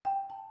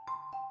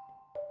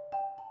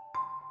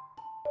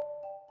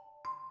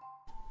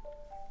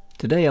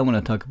Today I want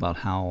to talk about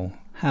how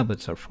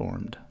habits are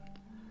formed.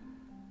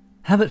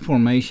 Habit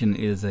formation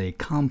is a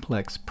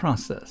complex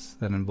process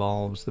that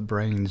involves the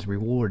brain's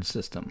reward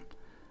system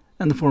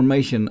and the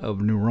formation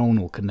of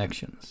neuronal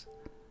connections.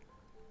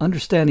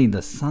 Understanding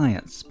the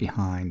science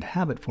behind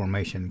habit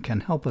formation can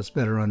help us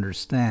better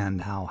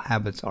understand how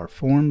habits are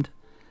formed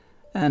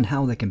and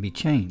how they can be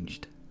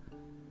changed.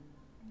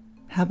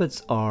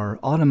 Habits are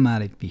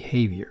automatic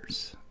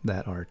behaviors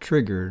that are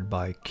triggered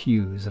by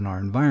cues in our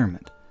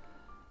environment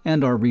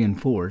and are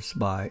reinforced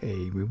by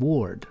a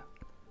reward.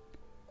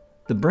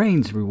 The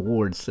brain's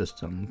reward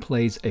system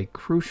plays a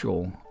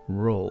crucial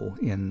role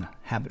in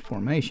habit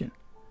formation.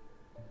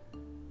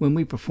 When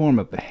we perform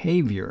a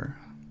behavior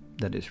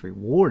that is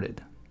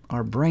rewarded,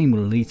 our brain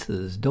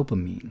releases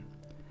dopamine,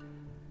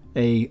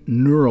 a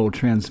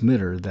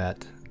neurotransmitter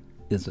that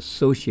is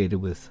associated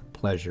with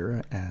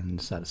pleasure and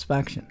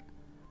satisfaction.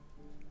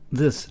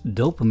 This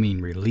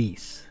dopamine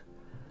release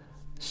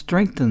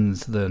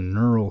strengthens the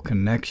neural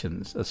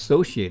connections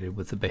associated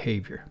with the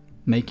behavior,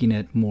 making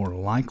it more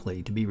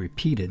likely to be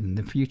repeated in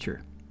the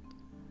future.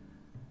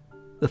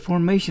 The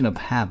formation of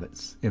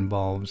habits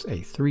involves a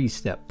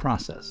three-step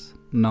process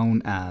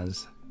known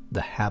as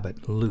the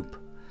habit loop: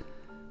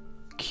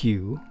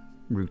 cue,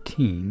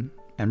 routine,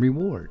 and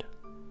reward.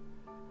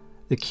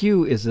 The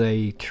cue is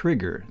a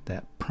trigger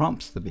that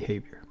prompts the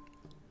behavior.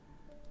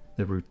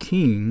 The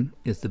routine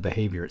is the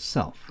behavior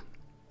itself,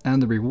 and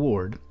the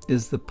reward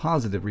is the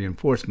positive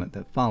reinforcement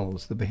that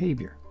follows the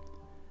behavior.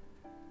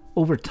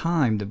 Over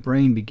time, the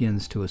brain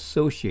begins to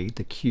associate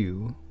the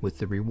cue with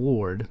the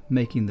reward,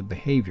 making the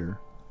behavior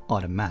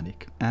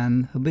automatic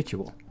and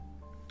habitual.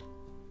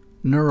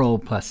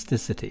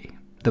 Neuroplasticity,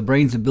 the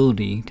brain's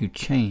ability to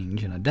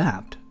change and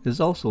adapt,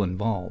 is also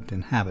involved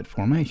in habit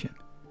formation.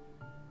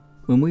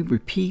 When we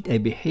repeat a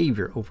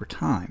behavior over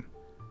time,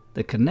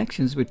 the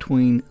connections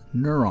between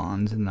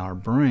neurons in our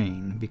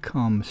brain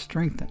become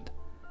strengthened,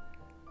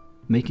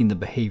 making the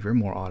behavior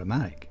more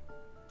automatic.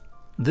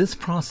 This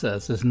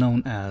process is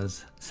known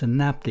as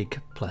synaptic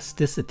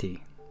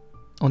plasticity.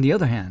 On the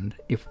other hand,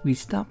 if we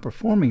stop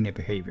performing a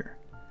behavior,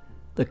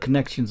 the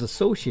connections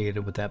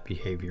associated with that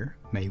behavior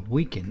may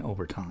weaken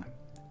over time.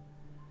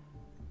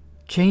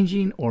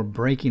 Changing or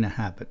breaking a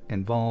habit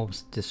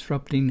involves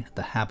disrupting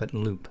the habit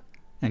loop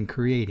and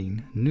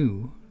creating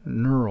new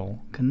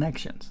neural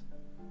connections.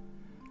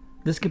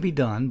 This can be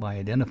done by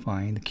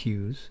identifying the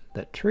cues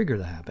that trigger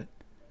the habit,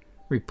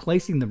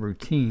 replacing the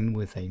routine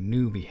with a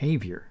new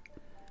behavior,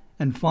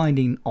 and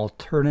finding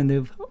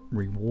alternative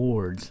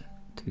rewards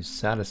to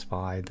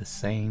satisfy the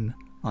same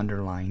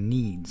underlying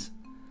needs.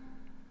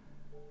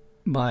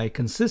 By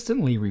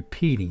consistently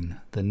repeating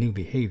the new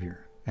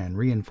behavior and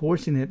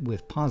reinforcing it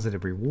with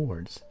positive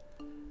rewards,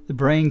 the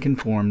brain can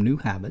form new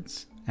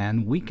habits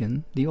and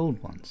weaken the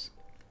old ones.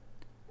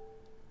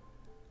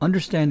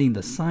 Understanding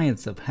the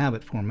science of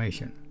habit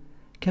formation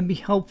can be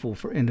helpful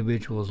for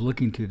individuals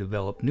looking to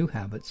develop new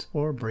habits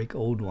or break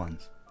old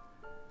ones.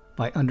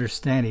 By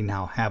understanding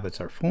how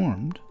habits are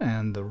formed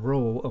and the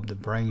role of the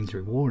brain's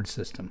reward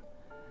system,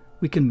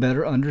 we can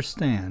better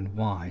understand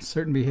why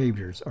certain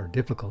behaviors are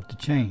difficult to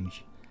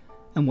change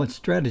and what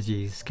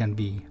strategies can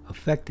be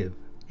effective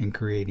in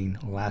creating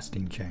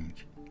lasting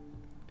change.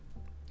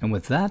 And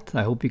with that,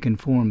 I hope you can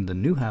form the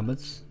new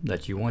habits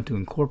that you want to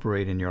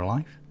incorporate in your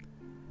life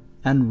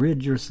and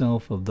rid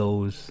yourself of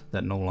those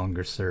that no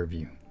longer serve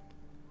you.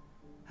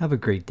 Have a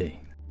great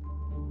day.